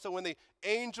doorpost, and when the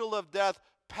angel of death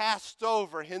passed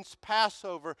over, hence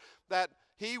Passover, that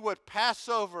he would pass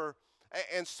over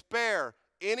and spare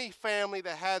any family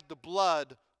that had the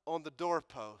blood on the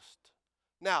doorpost.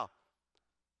 Now,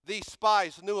 these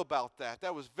spies knew about that.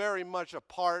 That was very much a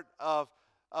part of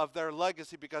their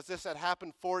legacy, because this had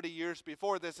happened 40 years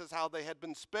before. This is how they had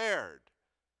been spared.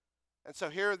 And so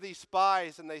here are these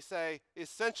spies, and they say,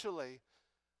 essentially,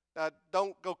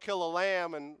 don't go kill a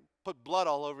lamb and put blood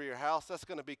all over your house. That's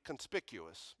going to be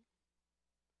conspicuous.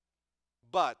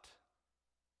 But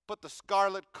put the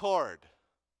scarlet cord.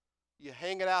 You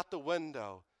hang it out the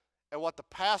window. And what the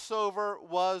Passover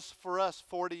was for us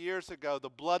 40 years ago, the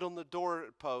blood on the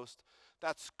doorpost,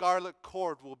 that scarlet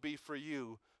cord will be for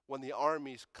you when the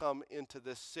armies come into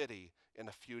this city in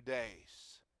a few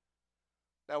days.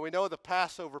 Now we know the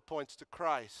Passover points to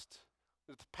Christ.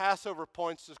 The Passover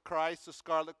points to Christ. The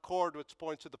scarlet cord, which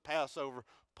points to the Passover,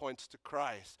 points to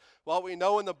Christ. What we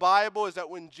know in the Bible is that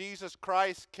when Jesus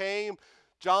Christ came,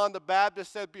 John the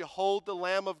Baptist said, behold the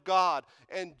Lamb of God.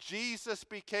 And Jesus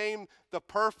became the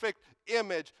perfect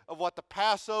image of what the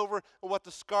Passover and what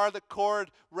the scarlet cord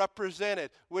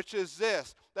represented, which is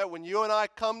this, that when you and I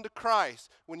come to Christ,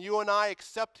 when you and I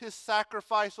accept his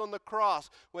sacrifice on the cross,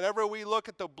 whenever we look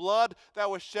at the blood that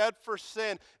was shed for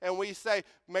sin, and we say,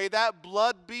 may that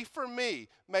blood be for me,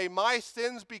 may my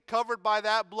sins be covered by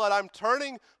that blood. I'm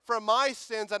turning from my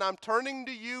sins and I'm turning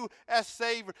to you as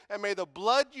Savior, and may the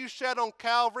blood you shed on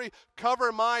Calvary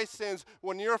cover my sins.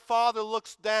 When your Father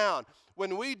looks down,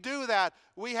 when we do that,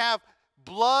 we have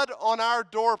blood on our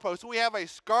doorpost. We have a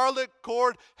scarlet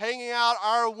cord hanging out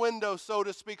our window, so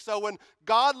to speak. So when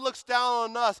God looks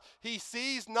down on us, he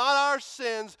sees not our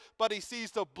sins, but he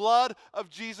sees the blood of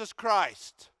Jesus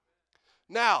Christ.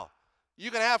 Now, you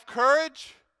can have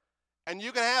courage and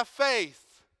you can have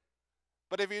faith,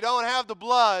 but if you don't have the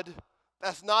blood,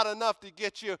 that's not enough to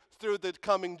get you through the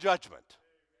coming judgment.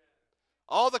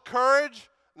 All the courage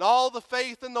and all the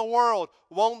faith in the world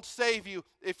won't save you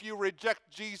if you reject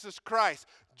Jesus Christ.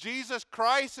 Jesus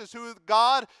Christ is who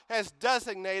God has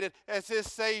designated as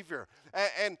his Savior.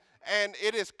 And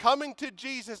it is coming to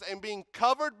Jesus and being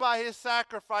covered by his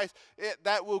sacrifice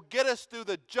that will get us through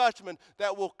the judgment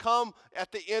that will come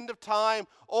at the end of time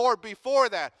or before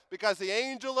that. Because the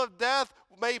angel of death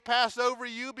may pass over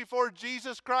you before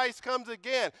Jesus Christ comes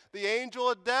again. The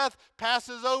angel of death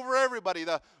passes over everybody.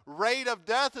 The rate of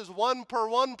death is one per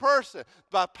one person.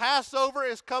 But Passover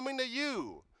is coming to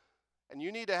you. And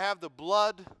you need to have the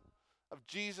blood of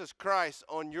Jesus Christ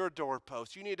on your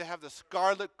doorpost. You need to have the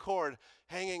scarlet cord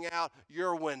hanging out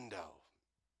your window.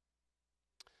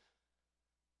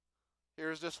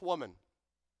 Here's this woman,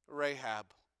 Rahab.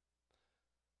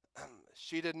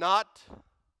 She did not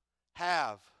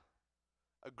have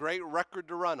a great record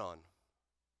to run on.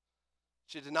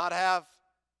 She did not have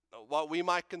what we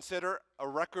might consider a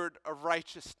record of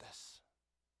righteousness.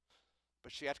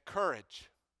 But she had courage.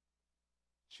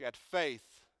 She had faith.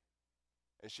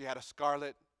 And she had a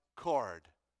scarlet cord,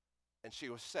 and she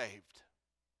was saved.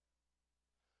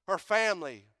 Her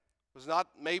family was not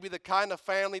maybe the kind of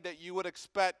family that you would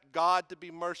expect God to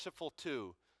be merciful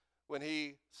to when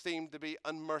he seemed to be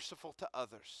unmerciful to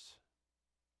others.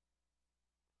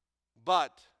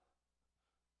 But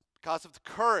because of the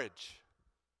courage,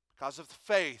 because of the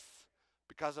faith,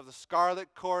 because of the scarlet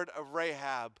cord of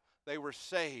Rahab, they were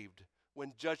saved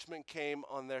when judgment came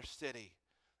on their city.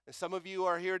 And some of you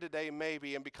are here today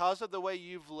maybe, and because of the way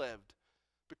you've lived,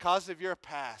 because of your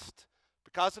past,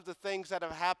 because of the things that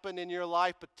have happened in your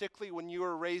life, particularly when you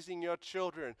were raising your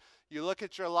children, you look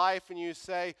at your life and you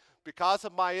say, because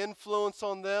of my influence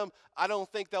on them, I don't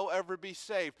think they'll ever be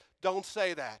saved. Don't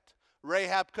say that.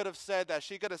 Rahab could have said that.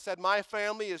 She could have said, my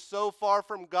family is so far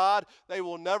from God, they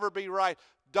will never be right.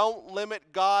 Don't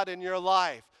limit God in your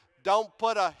life. Don't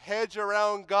put a hedge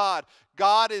around God.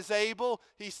 God is able.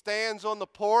 He stands on the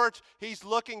porch. He's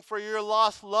looking for your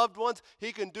lost loved ones.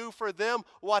 He can do for them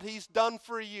what He's done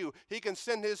for you. He can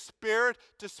send His Spirit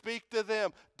to speak to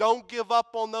them. Don't give up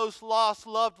on those lost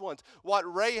loved ones.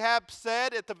 What Rahab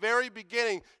said at the very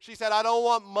beginning, she said, I don't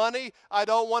want money. I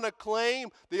don't want a claim.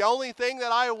 The only thing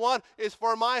that I want is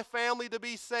for my family to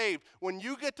be saved. When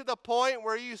you get to the point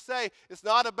where you say, it's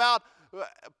not about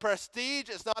prestige,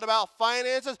 it's not about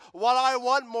finances. What I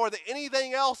want more than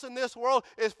anything else in this world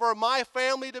is for my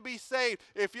family to be saved.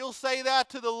 If you'll say that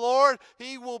to the Lord,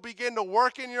 He will begin to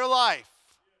work in your life.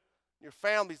 Your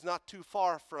family's not too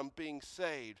far from being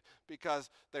saved because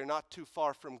they're not too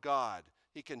far from God.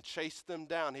 He can chase them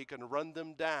down. He can run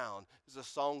them down. As the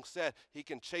song said, He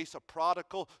can chase a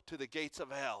prodigal to the gates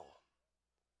of hell.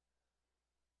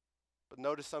 But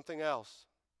notice something else.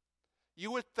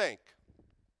 You would think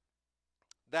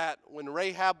that when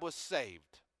Rahab was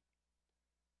saved,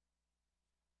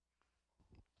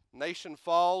 nation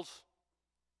falls,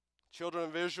 children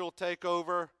of Israel take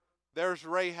over, there's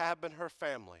Rahab and her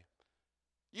family.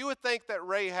 You would think that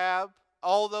Rahab,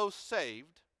 although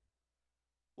saved,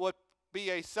 would be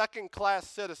a second-class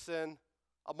citizen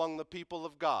among the people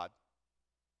of God.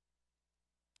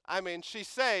 I mean, she's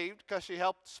saved because she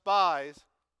helped spies,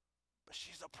 but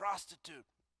she's a prostitute.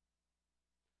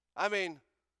 I mean,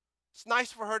 it's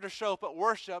nice for her to show up at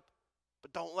worship,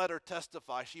 but don't let her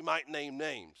testify. She might name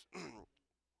names.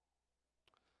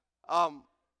 I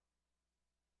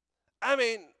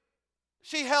mean,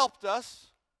 she helped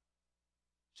us.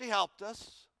 She helped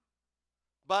us.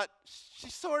 But she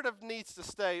sort of needs to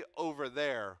stay over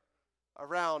there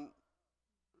around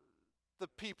the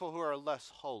people who are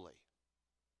less holy.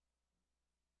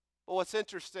 But what's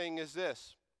interesting is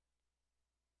this.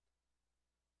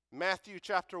 Matthew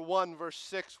chapter 1, verse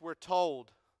 6, we're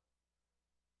told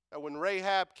that when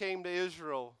Rahab came to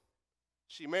Israel,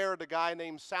 she married a guy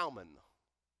named Salmon.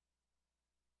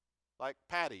 Like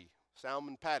Patty,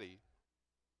 Salmon Patty.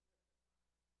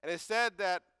 And it said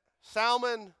that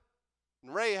Salmon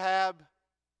and Rahab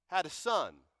had a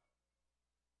son,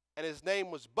 and his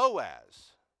name was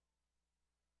Boaz.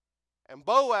 And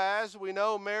Boaz, we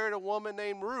know, married a woman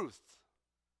named Ruth.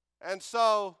 And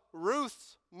so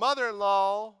Ruth's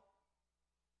mother-in-law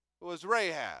was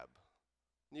Rahab.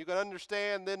 And you can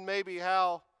understand then maybe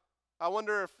how, I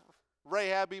wonder if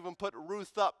Rahab even put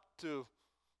Ruth up to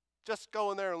just go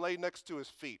in there and lay next to his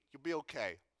feet. You'll be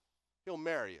okay. He'll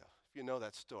marry you, if you know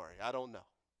that story. I don't know.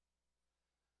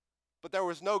 But there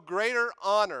was no greater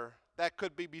honor that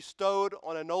could be bestowed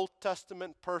on an Old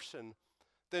Testament person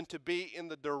than to be in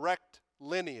the direct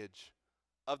lineage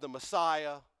of the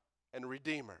Messiah and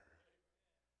Redeemer.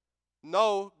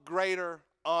 No greater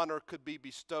honor could be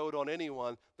bestowed on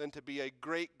anyone than to be a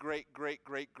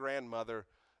great-great-great-great-grandmother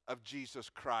of Jesus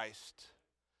Christ.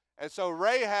 And so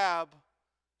Rahab,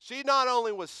 she not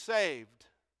only was saved,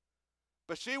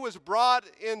 but she was brought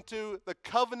into the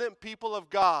covenant people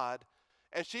of God,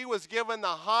 and she was given the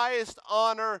highest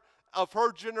honor of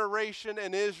her generation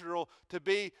in Israel to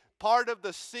be part of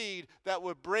the seed that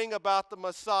would bring about the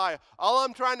Messiah. All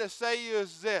I'm trying to say to you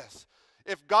is this.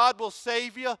 If God will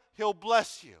save you, He'll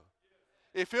bless you.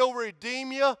 If He'll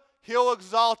redeem you, He'll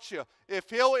exalt you. If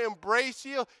He'll embrace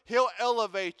you, He'll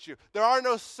elevate you. There are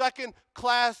no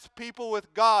second-class people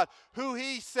with God. Who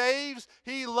He saves,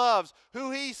 He loves.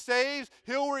 Who He saves,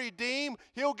 He'll redeem.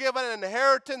 He'll give an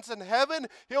inheritance in heaven.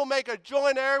 He'll make a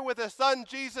joint heir with His Son,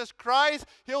 Jesus Christ.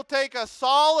 He'll take a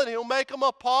Saul and He'll make him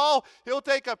a Paul. He'll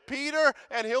take a Peter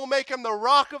and He'll make him the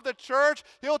rock of the church.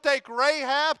 He'll take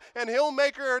Rahab and He'll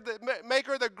make her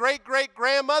the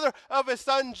great-great-grandmother of His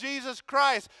Son, Jesus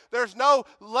Christ. There's no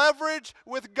leverage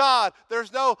with God.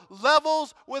 There's no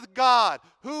levels with God.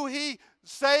 Who He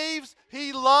saves,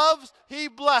 He loves, He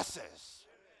blesses.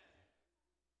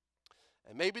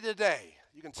 And maybe today,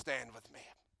 you can stand with me.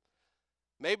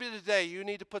 Maybe today you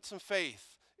need to put some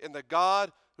faith in the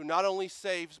God who not only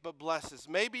saves but blesses.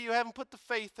 Maybe you haven't put the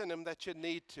faith in Him that you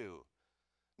need to.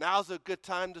 Now's a good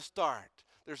time to start.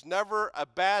 There's never a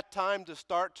bad time to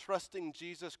start trusting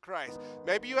Jesus Christ.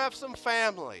 Maybe you have some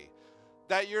family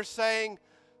that you're saying,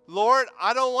 Lord,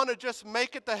 I don't want to just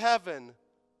make it to heaven,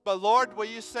 but Lord, will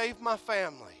you save my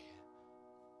family?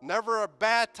 Never a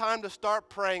bad time to start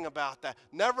praying about that.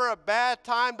 Never a bad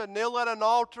time to kneel at an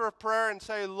altar of prayer and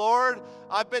say, Lord,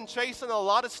 I've been chasing a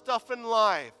lot of stuff in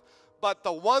life, But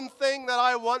the one thing that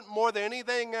I want more than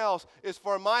anything else is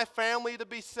for my family to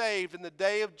be saved in the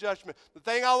day of judgment. The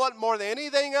thing I want more than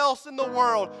anything else in the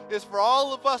world is for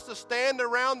all of us to stand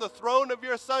around the throne of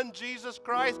your Son, Jesus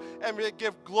Christ, and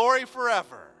give glory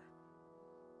forever.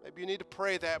 Maybe you need to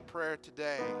pray that prayer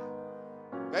today.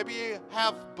 Maybe you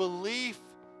have belief,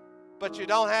 but you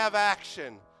don't have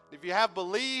action. If you have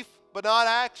belief, but not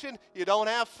action, you don't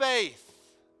have faith.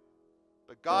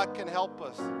 But God can help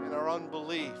us in our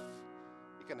unbelief.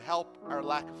 He can help our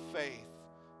lack of faith.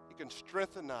 He can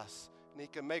strengthen us, and He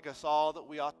can make us all that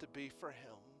we ought to be for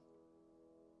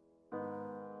Him.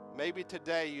 Maybe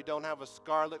today you don't have a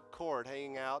scarlet cord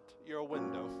hanging out your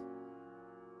window.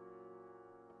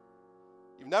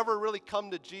 You've never really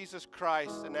come to Jesus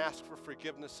Christ and asked for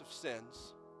forgiveness of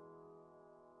sins.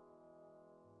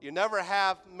 You never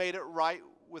have made it right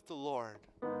with the Lord.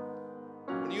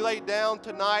 When you lay down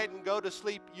tonight and go to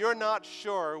sleep, you're not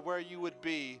sure where you would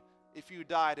be if you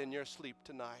died in your sleep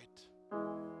tonight.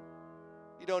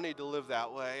 You don't need to live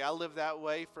that way. I lived that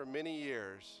way for many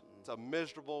years. It's a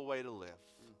miserable way to live.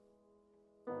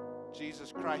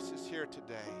 Jesus Christ is here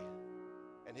today,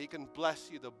 and He can bless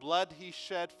you. The blood He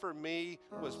shed for me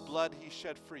was blood He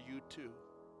shed for you too.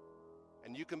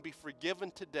 And you can be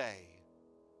forgiven today,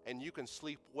 and you can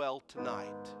sleep well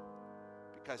tonight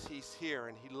because He's here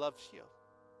and He loves you.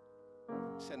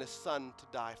 He sent His Son to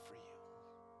die for you.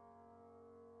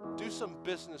 Do some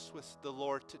business with the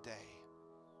Lord today.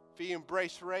 If He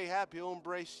embraced Rahab, He'll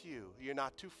embrace you. You're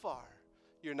not too far.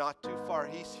 You're not too far.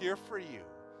 He's here for you.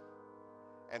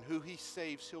 And who He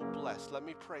saves, He'll bless. Let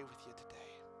me pray with you today.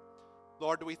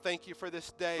 Lord, we thank You for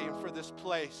this day and for this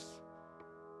place.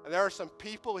 And there are some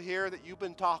people here that You've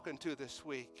been talking to this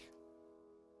week.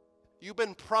 You've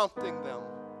been prompting them.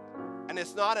 And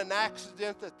it's not an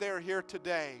accident that they're here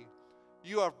today.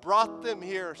 You have brought them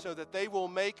here so that they will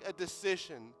make a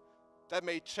decision that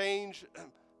may change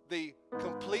the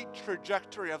complete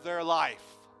trajectory of their life.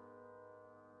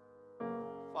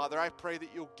 Father, I pray that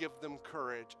You'll give them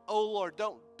courage. Oh, Lord,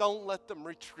 don't let them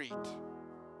retreat.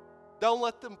 Don't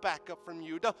let them back up from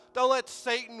You. Don't let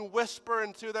Satan whisper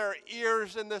into their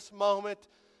ears in this moment.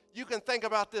 You can think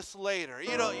about this later.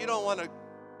 You don't want to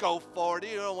go forward.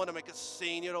 You don't want to make a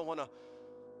scene. You don't want to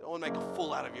make a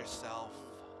fool out of yourself.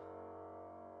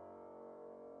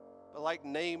 But like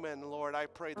Naaman, Lord, I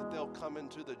pray that they'll come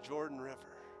into the Jordan River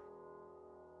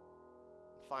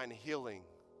and find healing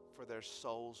for their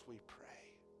souls, we pray.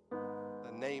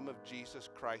 In the name of Jesus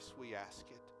Christ, we ask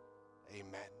it.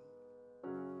 Amen.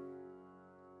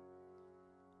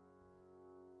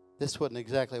 This wasn't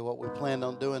exactly what we planned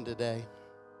on doing today.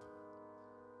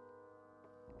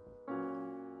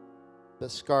 But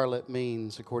scarlet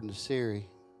means, according to Siri,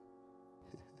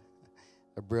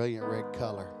 a brilliant red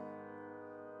color.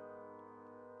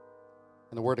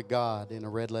 And the Word of God in a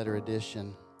red letter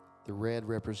edition, the red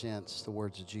represents the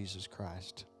words of Jesus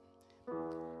Christ.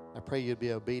 I pray you'd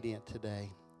be obedient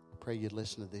today. I pray you'd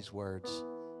listen to these words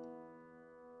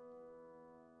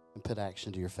and put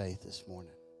action to your faith this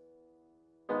morning.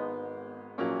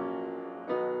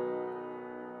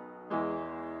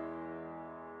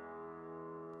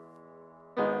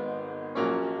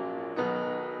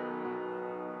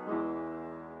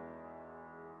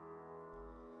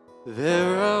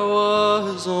 There I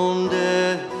was on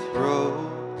death row,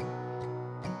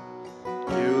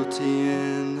 guilty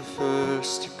in the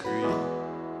first degree,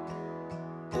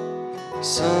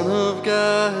 Son of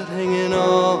God hanging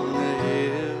on the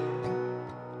hill.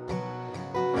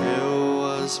 Hell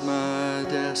was my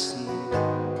destiny.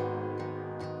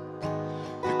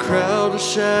 The crowd was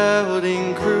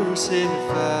shouting,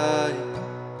 crucify.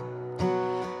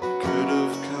 Could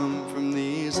have come from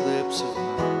these lips of mine.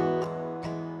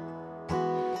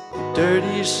 The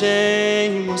dirty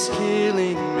shame was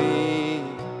killing me.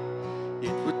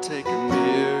 It would take a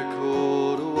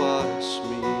miracle to wash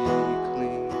me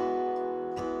clean.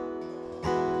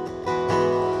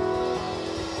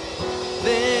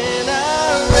 Then I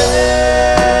read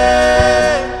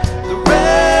the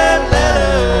red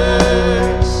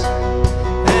letters,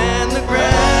 and the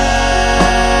ground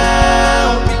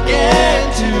began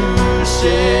to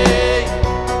shake.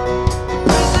 The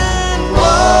prison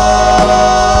walls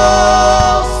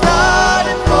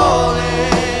started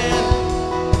falling,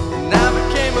 and I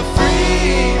became a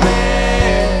free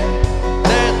man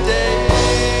that day.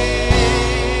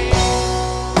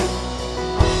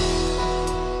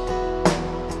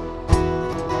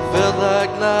 Felt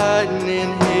like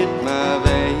lightning hit my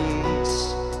veins.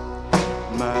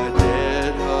 My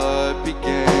dead heart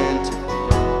began to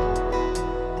beat.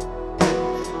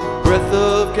 Breath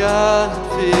of God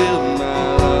filled